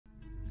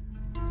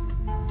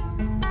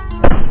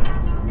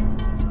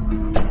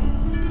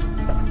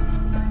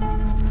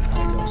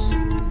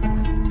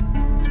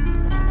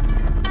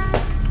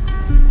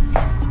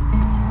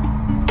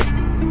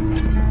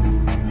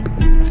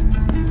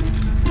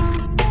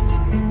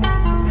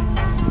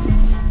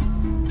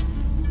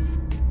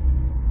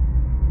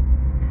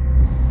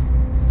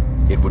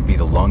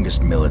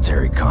longest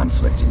military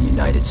conflict in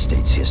United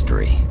States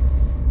history.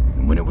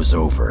 And when it was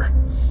over,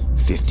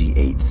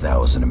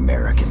 58,000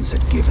 Americans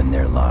had given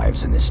their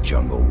lives in this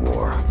jungle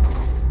war.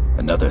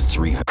 Another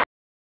 300...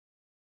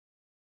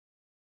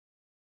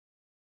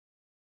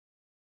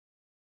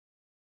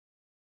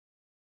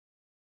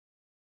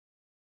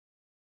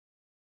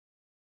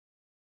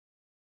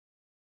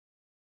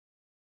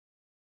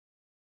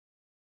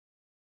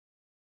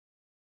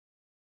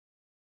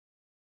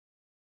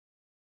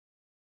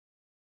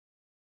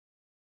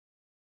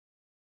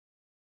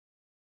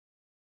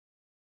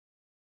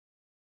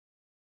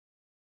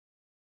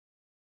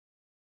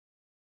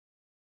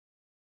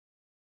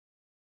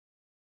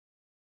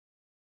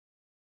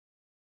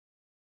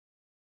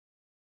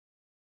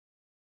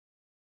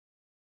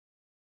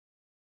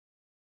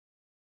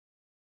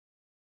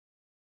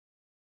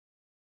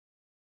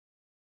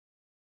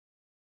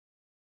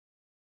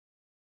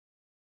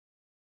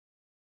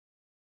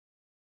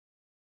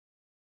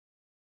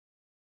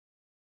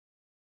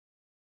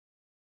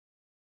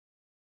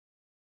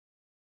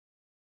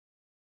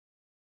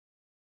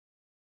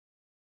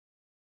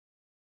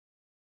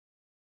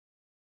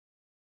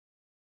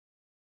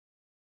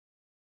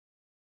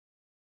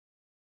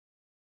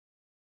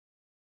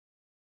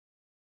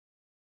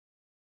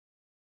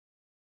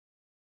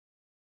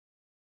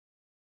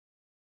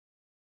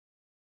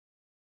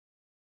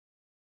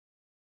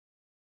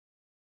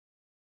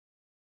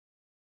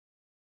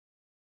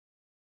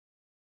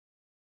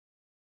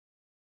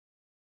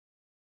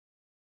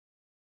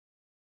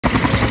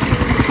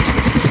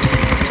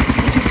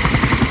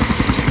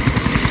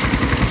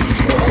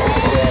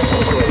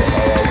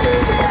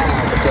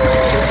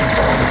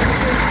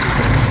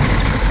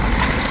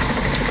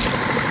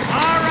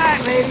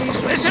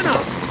 Listen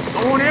up.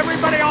 I want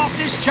everybody off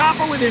this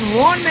chopper within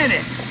 1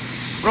 minute.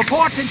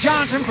 Report to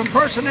Johnson from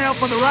personnel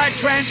for the right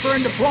transfer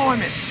and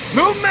deployment.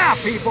 Move them out,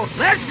 people.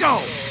 Let's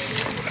go.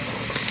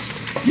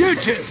 You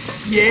two.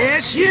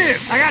 Yes, you.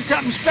 I got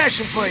something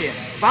special for you.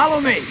 Follow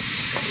me.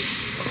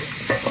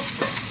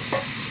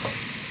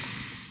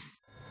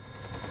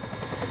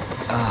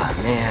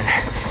 Oh,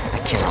 man. I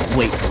cannot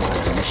wait for one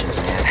of the missions,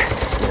 man.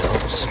 You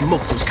know,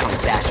 smoke those commie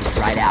bastards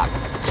right out.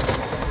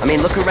 I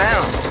mean, look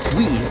around.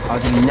 We are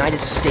the United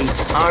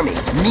States Army.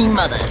 Me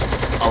mothers.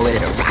 All ready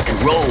to rock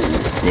and roll.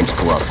 Name's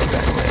Kowalski,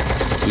 by the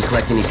way. You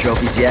collect any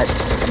trophies yet?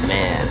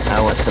 Man, I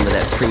want some of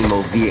that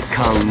primo Viet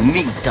Cong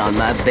meat on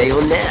my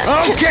bayonet.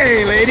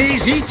 Okay,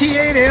 ladies.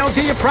 ETA to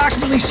LZ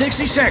approximately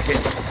 60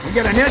 seconds. We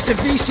got a nest of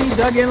VC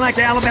dug in like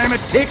Alabama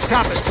ticks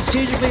top a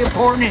strategically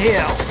important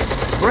hill.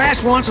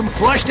 Brass wants them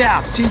flushed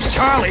out. It seems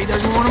Charlie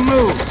doesn't want to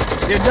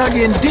move. They're dug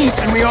in deep,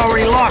 and we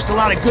already lost a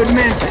lot of good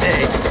men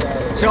today.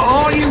 So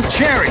all you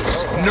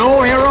cherries,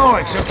 no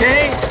heroics,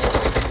 okay?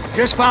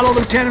 Just follow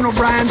Lieutenant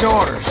O'Brien's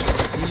orders.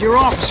 He's your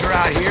officer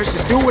out here, so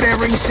do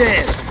whatever he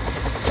says.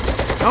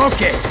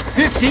 Okay,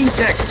 15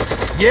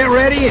 seconds. Get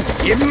ready and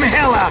give him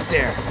hell out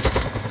there.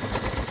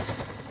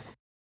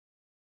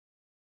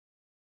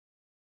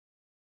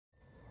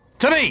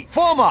 To me,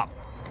 form up.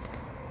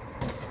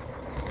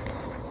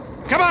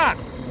 Come on.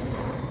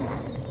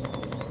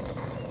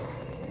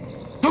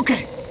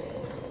 Okay.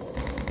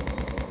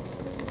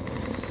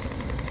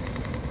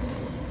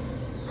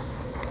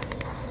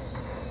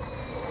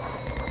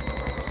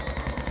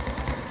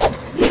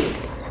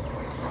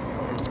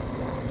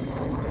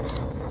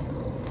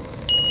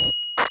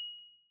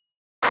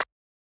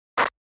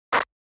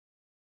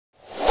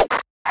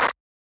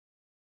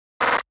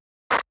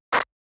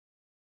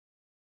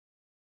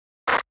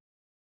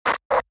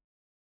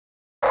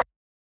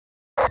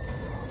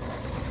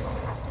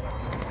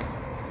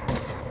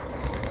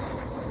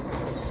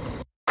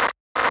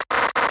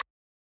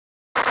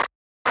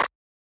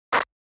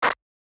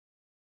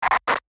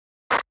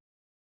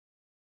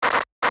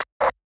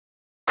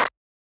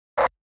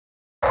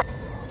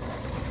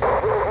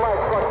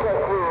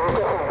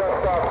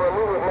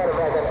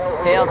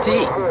 Hey, LT,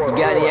 you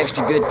got any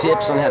extra good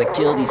tips on how to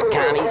kill these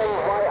commies?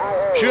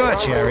 Sure,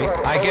 Cherry.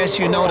 I guess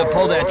you know to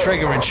pull that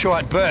trigger in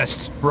short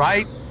bursts,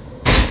 right?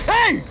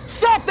 Hey!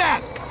 Stop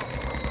that!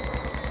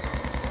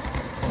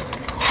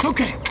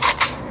 Okay.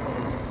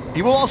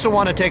 You will also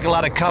want to take a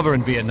lot of cover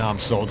in Vietnam,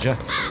 soldier.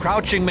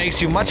 Crouching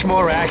makes you much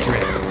more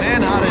accurate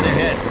and harder to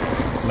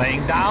hit.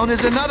 Laying down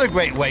is another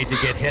great way to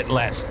get hit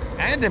less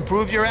and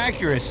improve your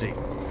accuracy.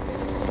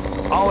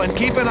 Oh, and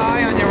keep an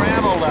eye on your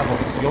ammo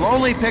levels. You'll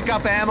only pick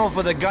up ammo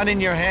for the gun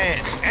in your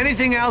hand.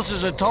 Anything else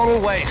is a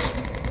total waste.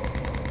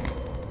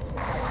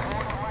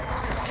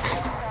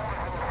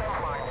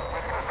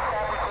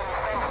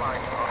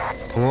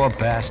 Poor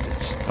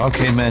bastards.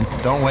 Okay, men,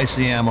 don't waste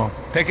the ammo.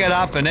 Pick it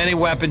up and any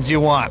weapons you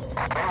want.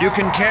 You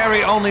can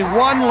carry only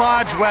one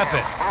large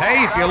weapon.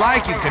 Hey, if you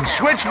like, you can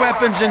switch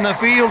weapons in the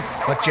field,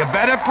 but you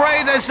better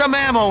pray there's some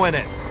ammo in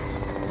it.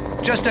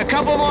 Just a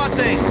couple more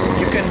things.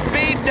 You can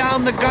bead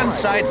down the gun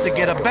sights to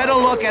get a better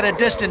look at a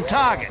distant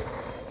target.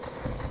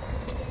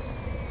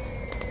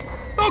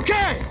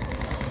 Okay!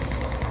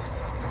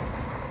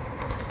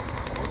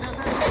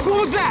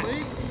 What was that?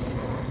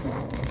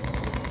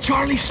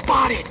 Charlie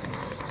spotted!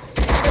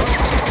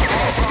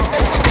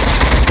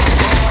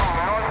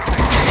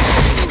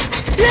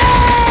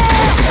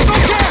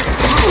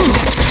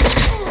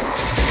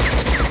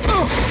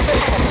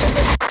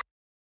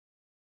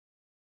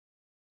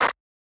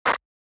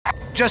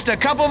 Just a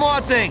couple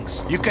more things.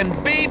 You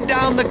can beam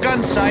down the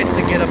gun sights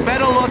to get a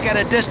better look at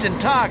a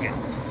distant target.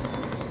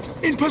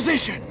 In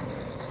position!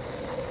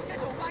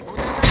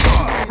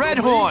 Red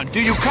Horn,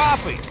 do you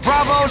copy?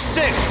 Bravo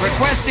 6,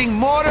 requesting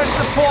mortar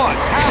support.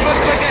 Half a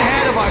click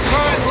ahead of our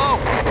current low.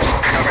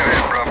 Copy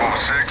that, Bravo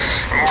 6.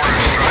 Mortar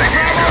strike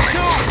Bravo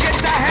incoming. 2, get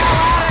the hell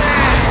out of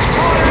there!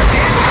 Mortars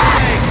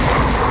incoming!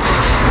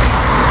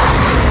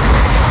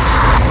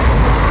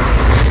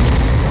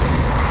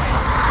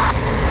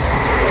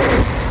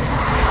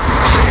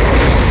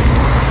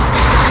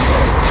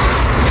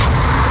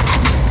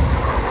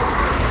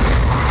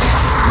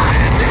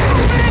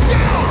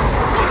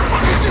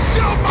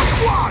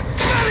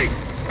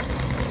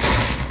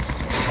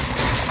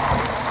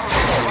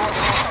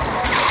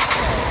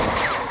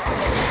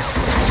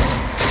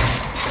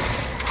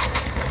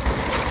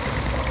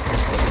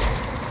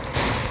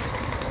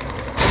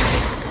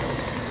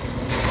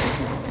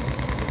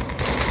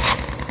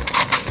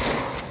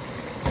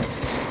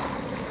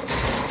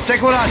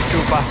 Stick with us,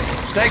 Trooper.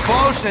 Stay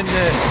close and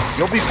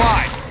you'll be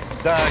fine.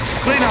 The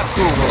cleanup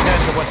crew will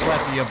tend to what's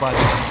left of your buddies.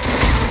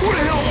 Who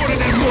the hell ordered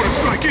that mortar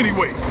strike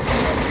anyway?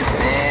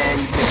 Man,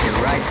 you picked the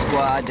right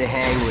squad to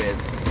hang with.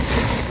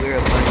 We're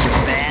a bunch of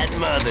bad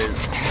mothers.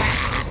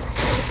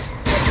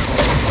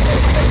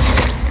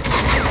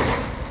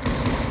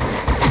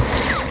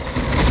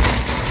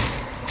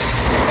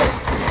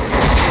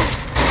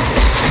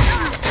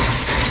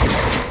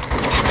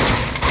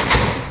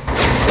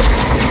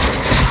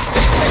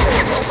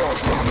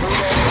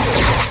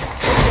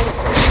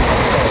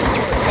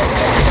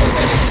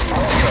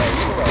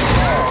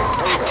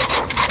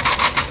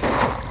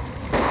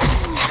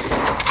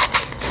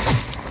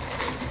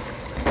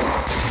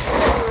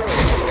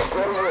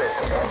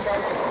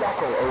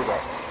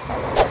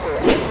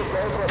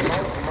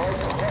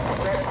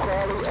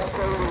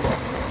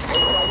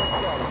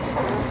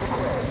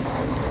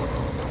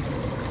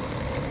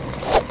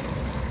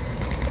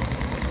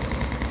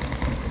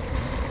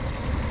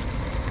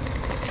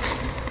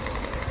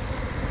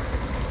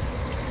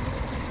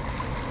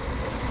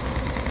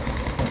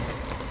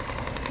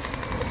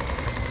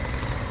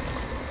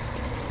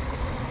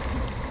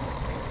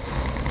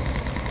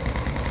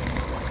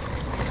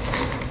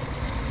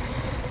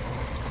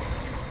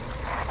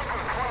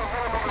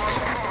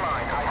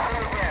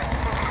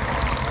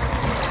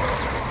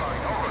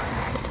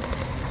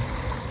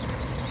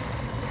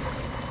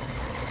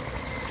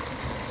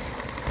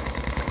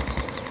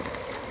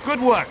 Good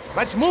work.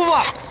 Let's move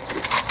up.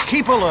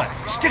 Keep alert.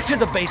 Stick to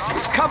the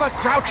basics. Cover,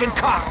 crouch, and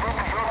cock.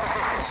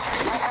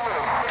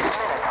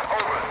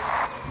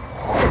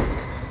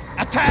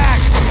 Attack!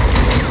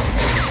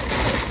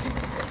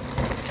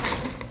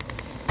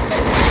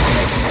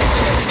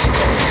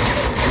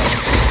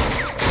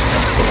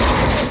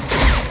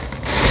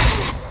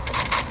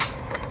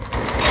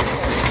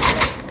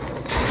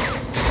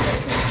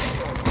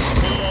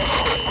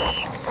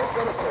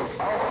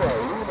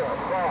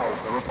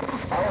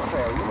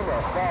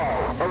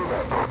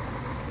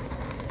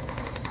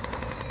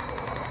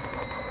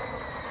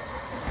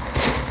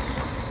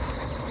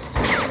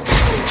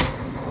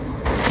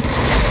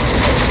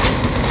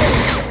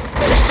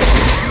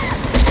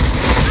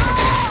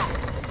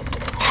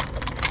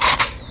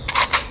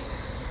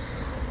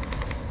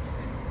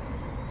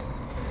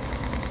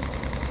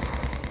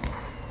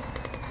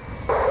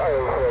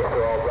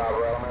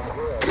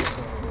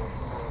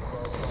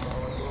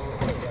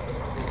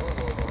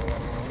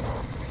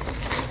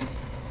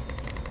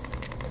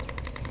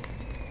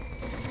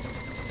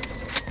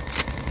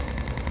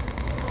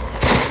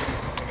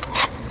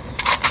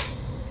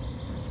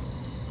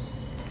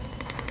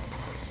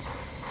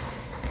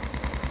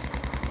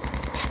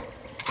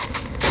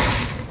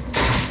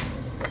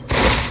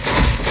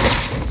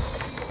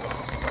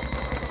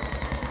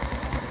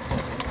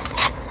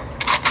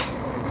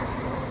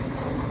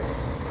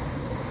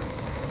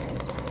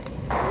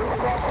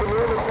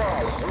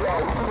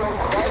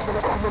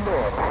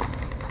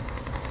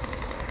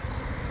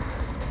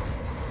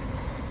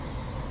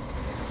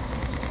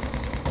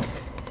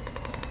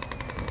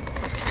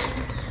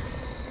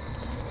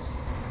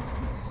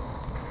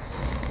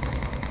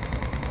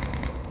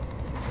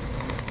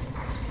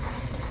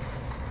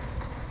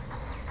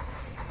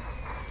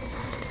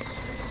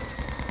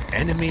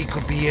 Enemy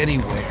could be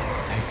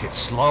anywhere. Take it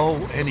slow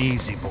and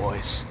easy,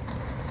 boys.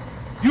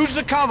 Use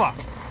the cover!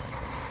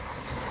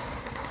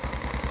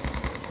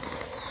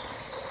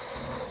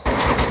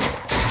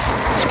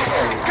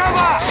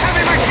 Cover!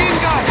 Heavy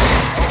machine gun!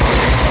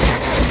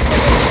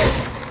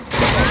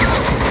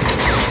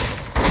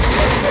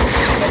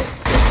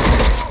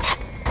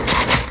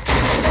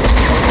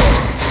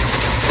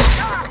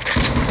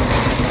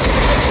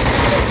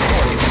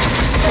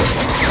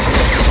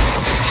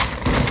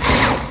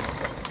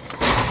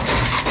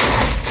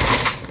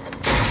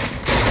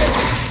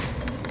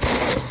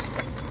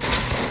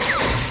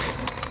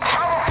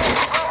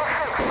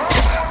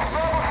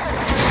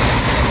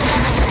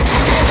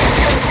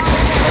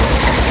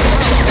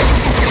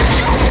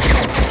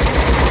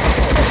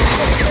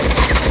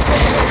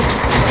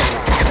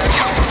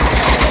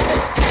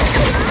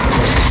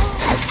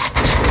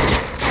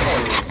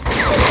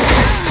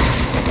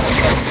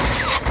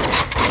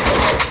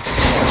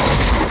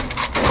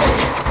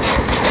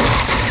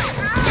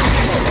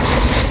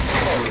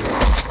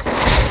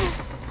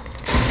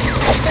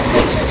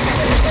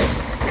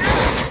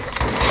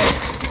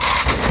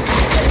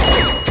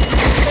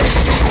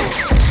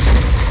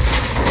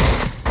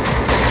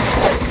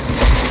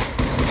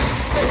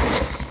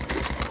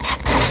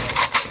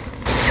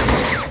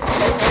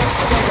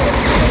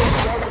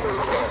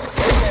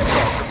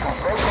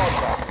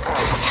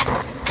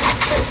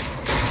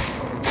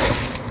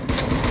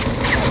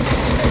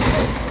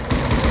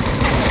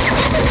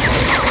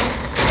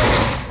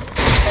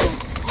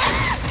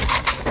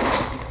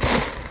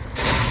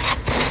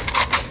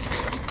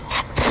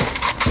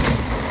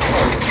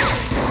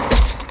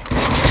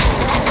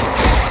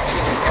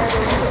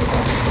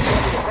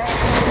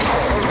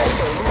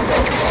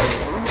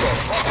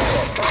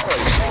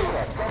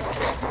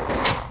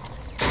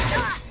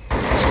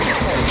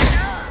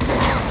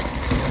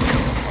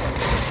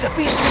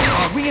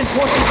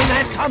 reinforcements in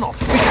that tunnel.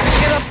 We gotta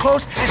get up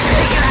close and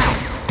take it out.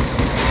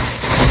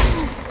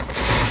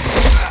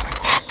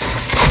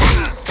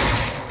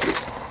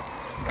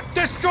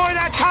 Destroy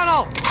that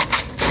tunnel!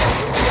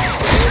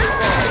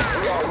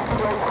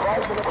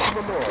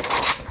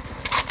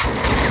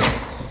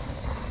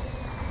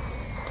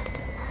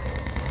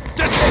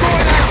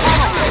 Destroy that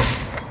tunnel!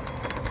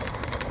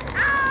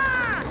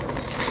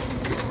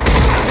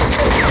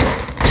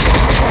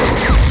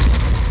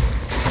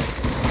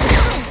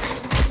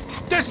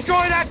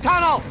 Destroy that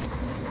tunnel!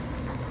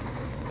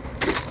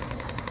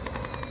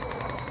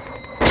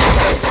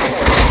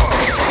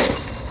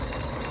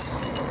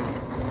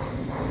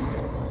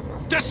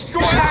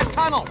 Destroy that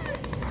tunnel!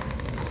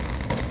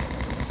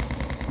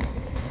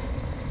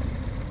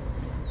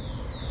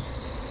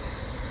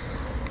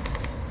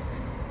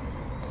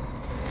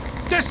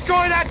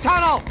 Destroy that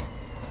tunnel!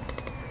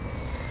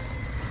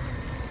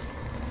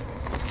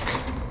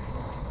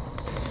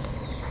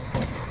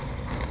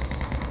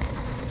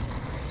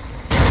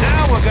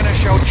 Now we're gonna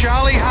show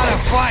Charlie how to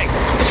fight.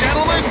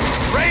 Gentlemen,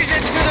 raise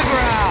it to the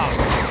ground!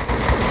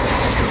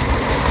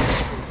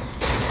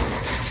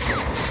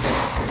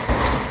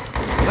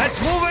 Let's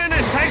move in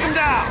and take him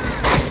down!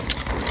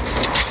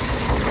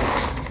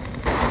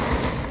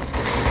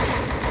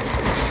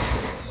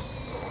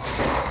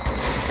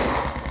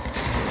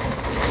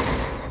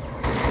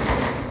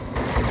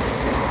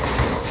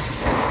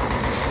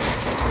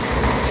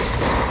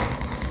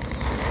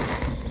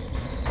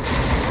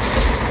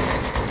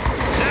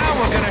 Now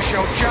we're gonna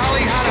show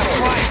Charlie how to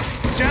fight.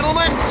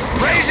 Gentlemen,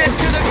 raise it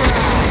to the ground!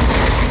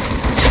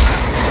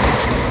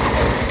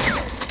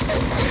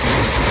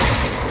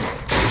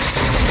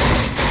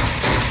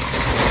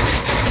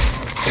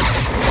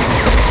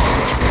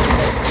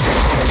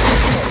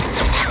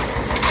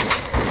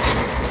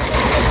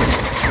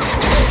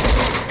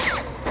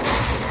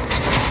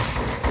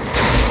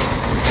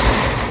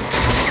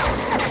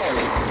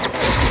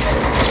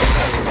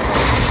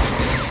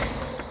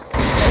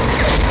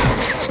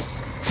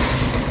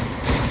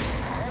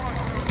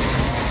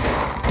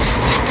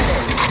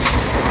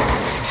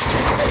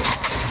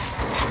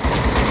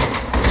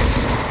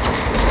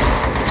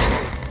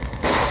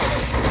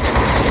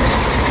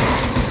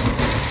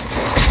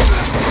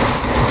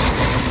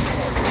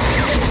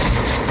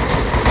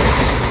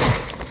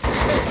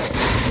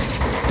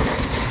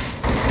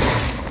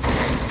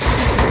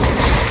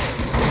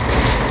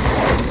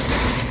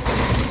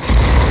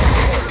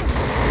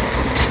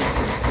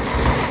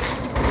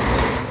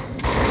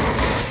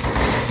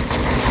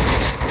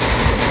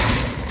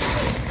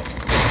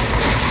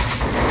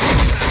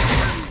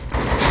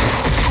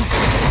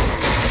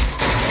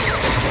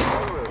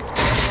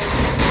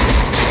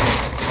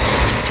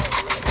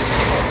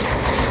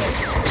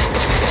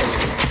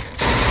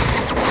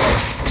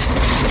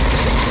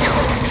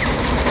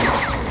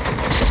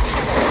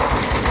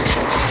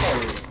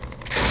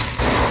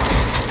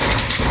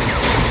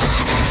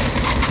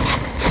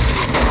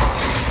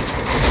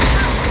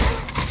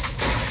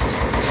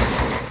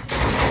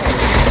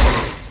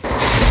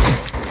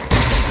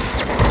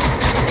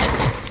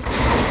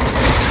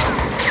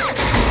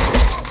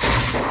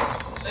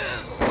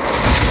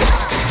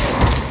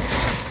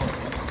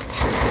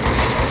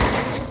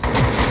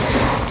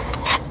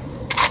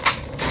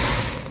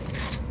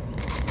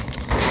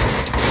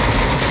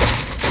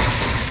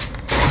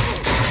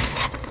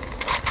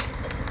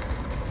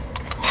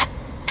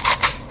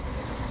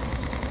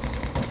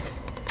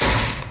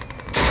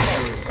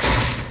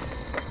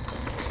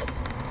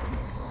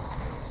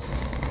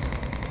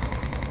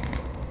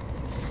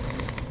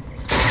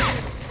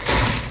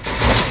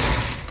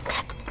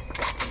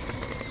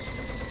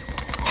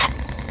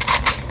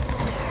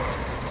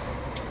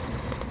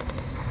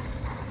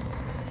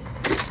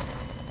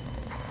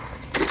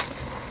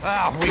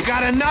 Ah, we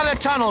got another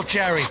tunnel,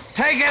 Cherry.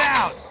 Take it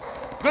out.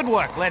 Good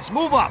work. Let's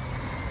move up.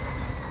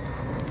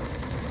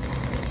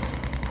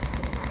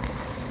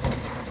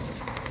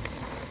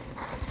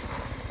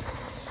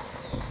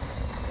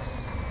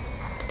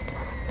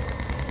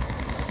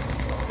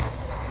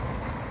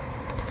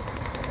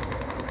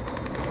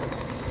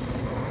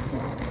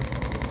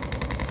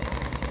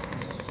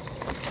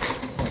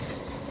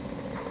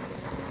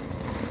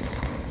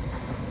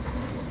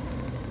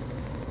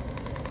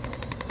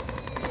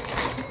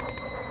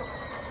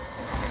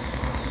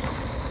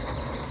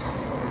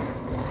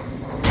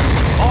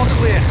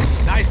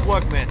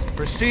 Workmen,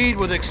 proceed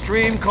with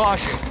extreme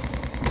caution.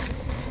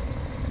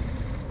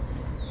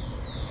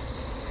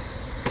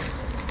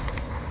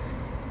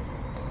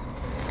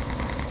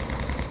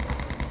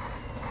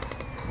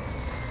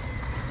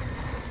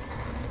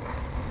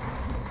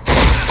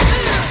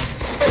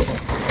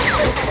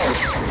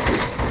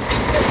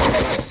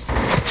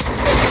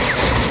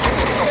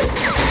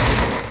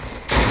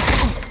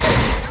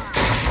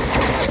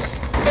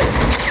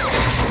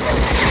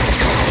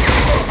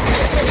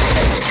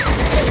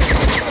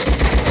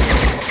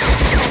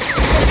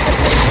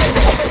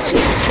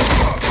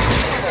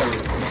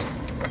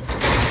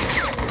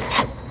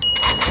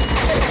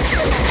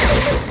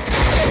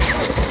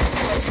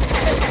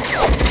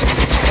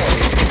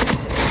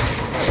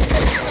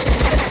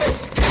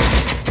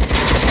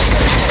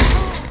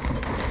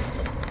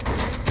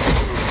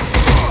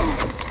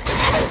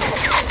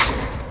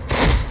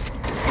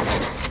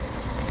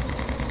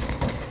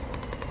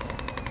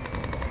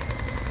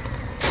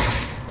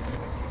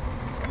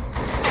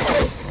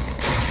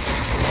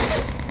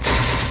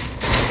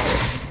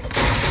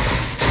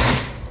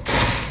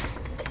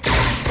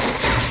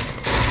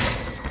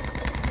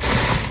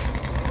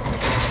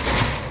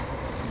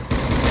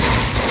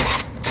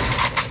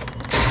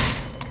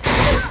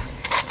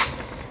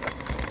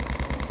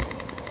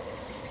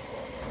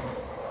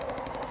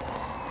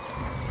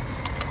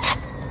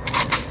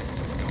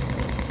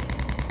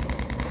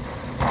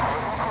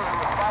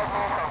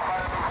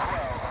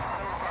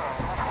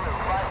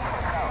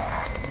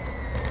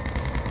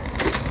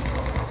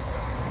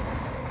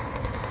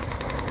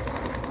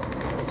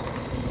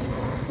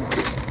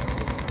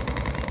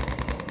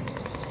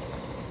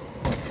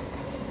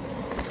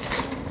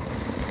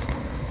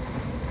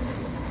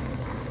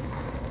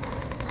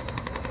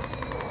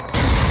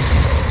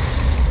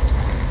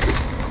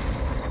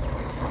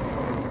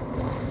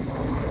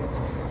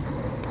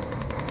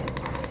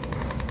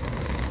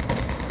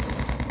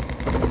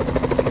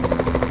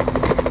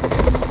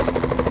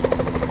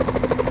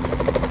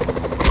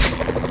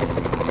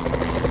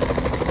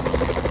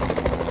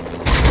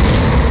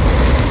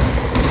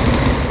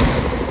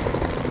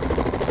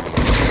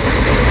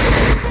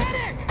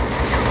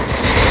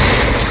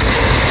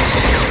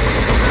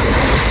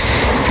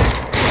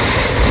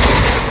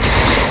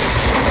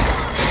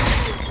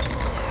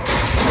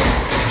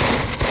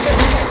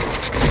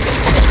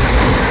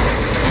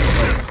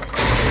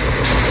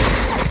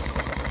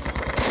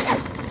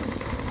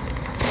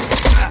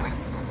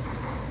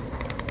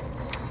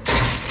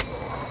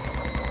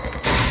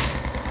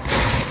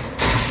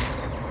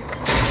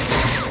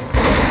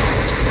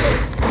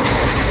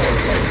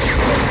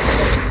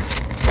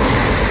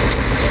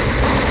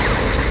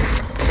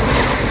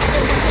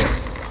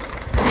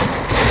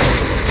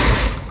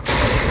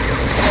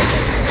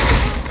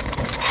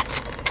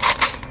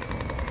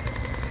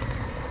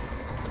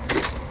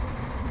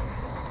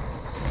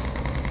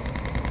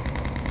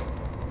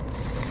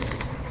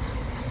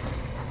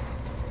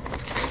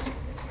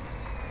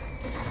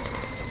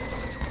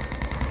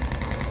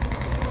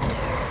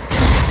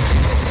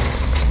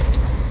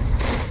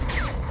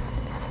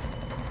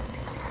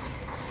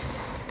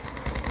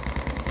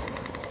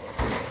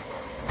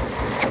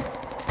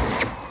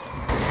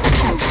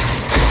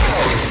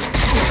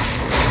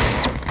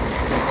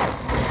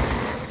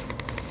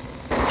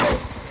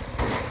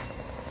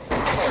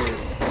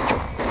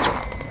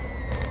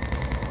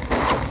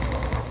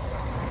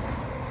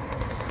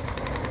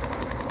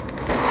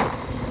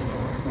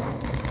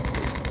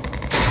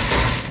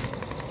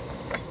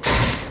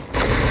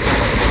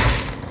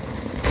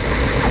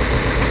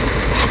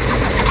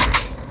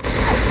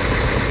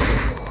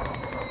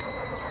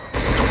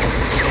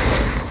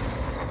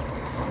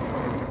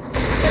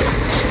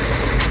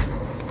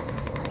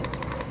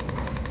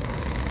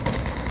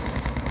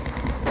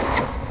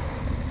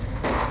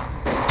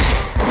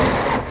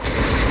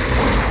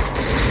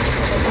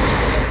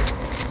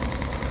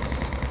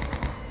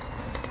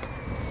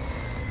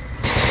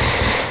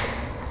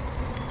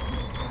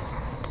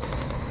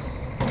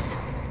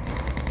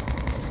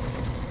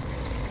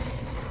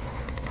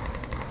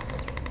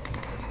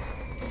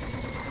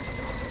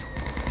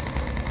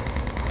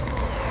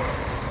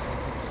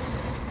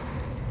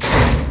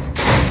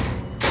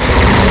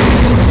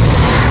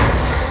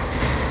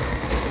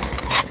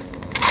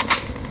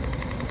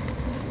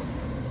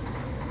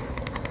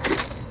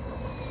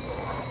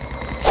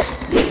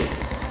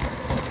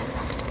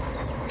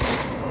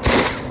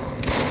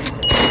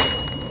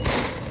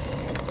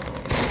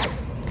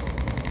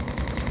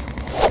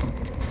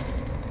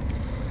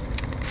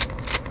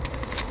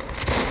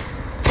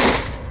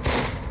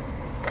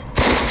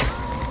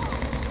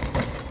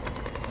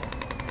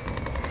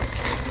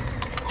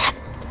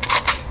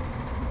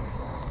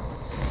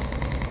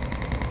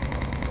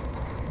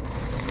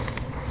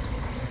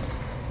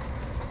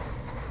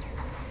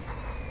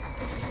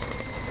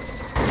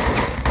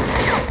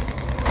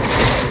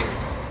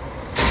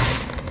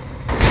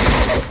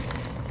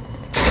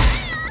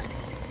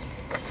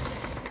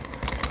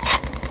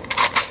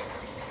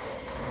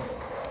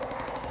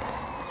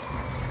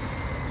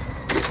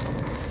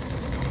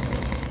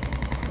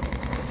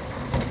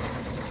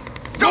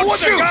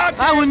 shoot!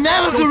 I will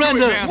never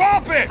surrender.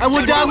 Drop it! I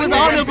will die with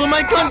honor for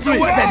my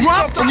country.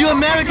 And you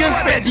Americans,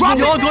 you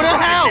can all go to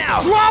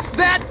hell. Drop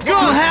that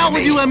gun! To hell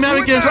with you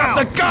Americans. Drop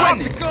the gun!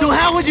 To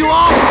hell with you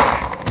all.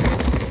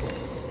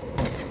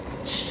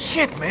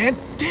 Shit, man.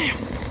 Damn.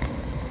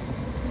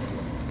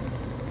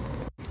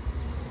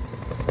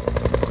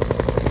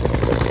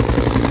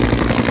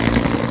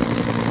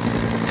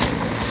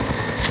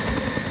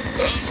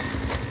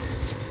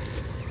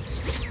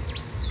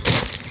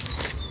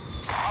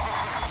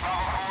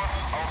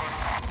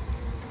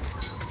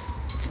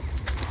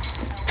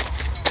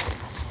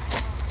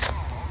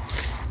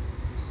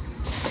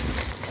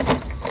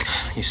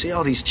 You see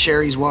all these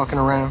cherries walking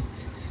around?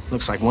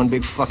 Looks like one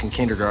big fucking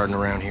kindergarten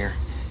around here.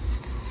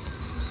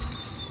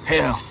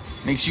 Hell,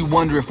 makes you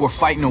wonder if we're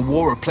fighting a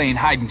war or playing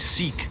hide and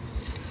seek.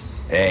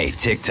 Hey,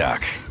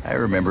 TikTok. I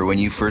remember when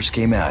you first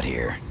came out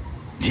here.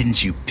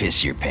 Didn't you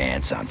piss your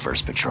pants on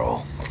first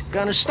patrol?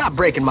 Gunner, stop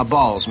breaking my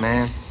balls,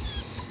 man.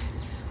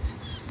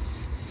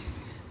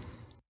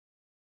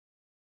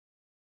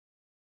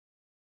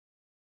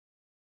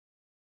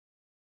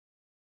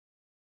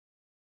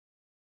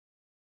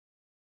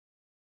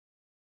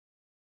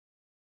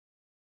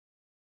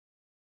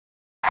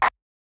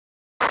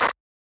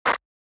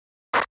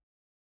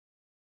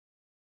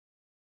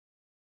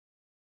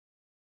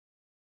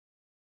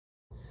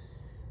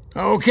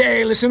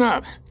 Okay, listen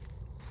up.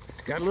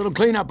 Got a little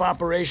cleanup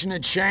operation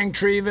at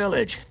Shangtree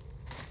Village.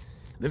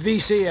 The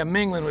VC are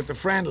mingling with the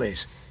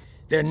friendlies.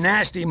 Their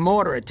nasty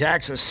mortar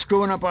attacks are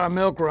screwing up our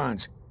milk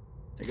runs.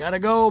 They gotta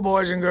go,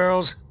 boys and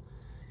girls.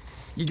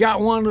 You got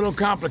one little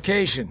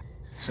complication.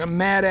 Some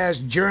mad-ass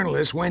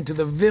journalist went to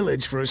the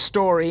village for a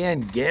story,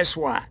 and guess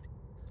what?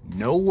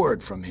 No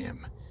word from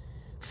him.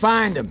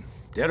 Find him,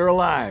 dead or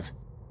alive.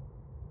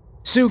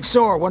 Sook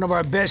Sor, one of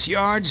our best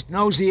yards,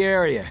 knows the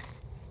area.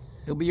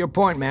 He'll be your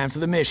point man for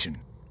the mission.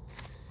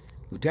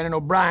 Lieutenant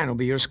O'Brien will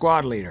be your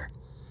squad leader.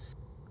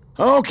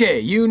 Okay,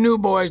 you new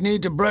boys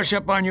need to brush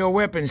up on your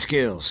weapon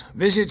skills.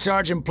 Visit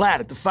Sergeant Platt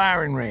at the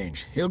firing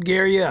range. He'll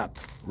gear you up.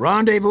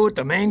 Rendezvous at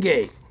the main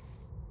gate.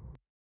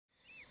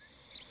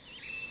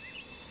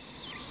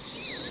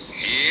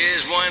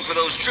 Here's one for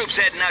those troops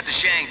heading out to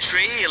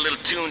Shangtree. A little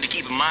tune to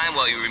keep in mind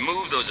while you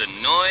remove those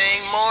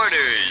annoying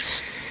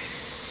mortars.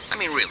 I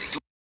mean, really,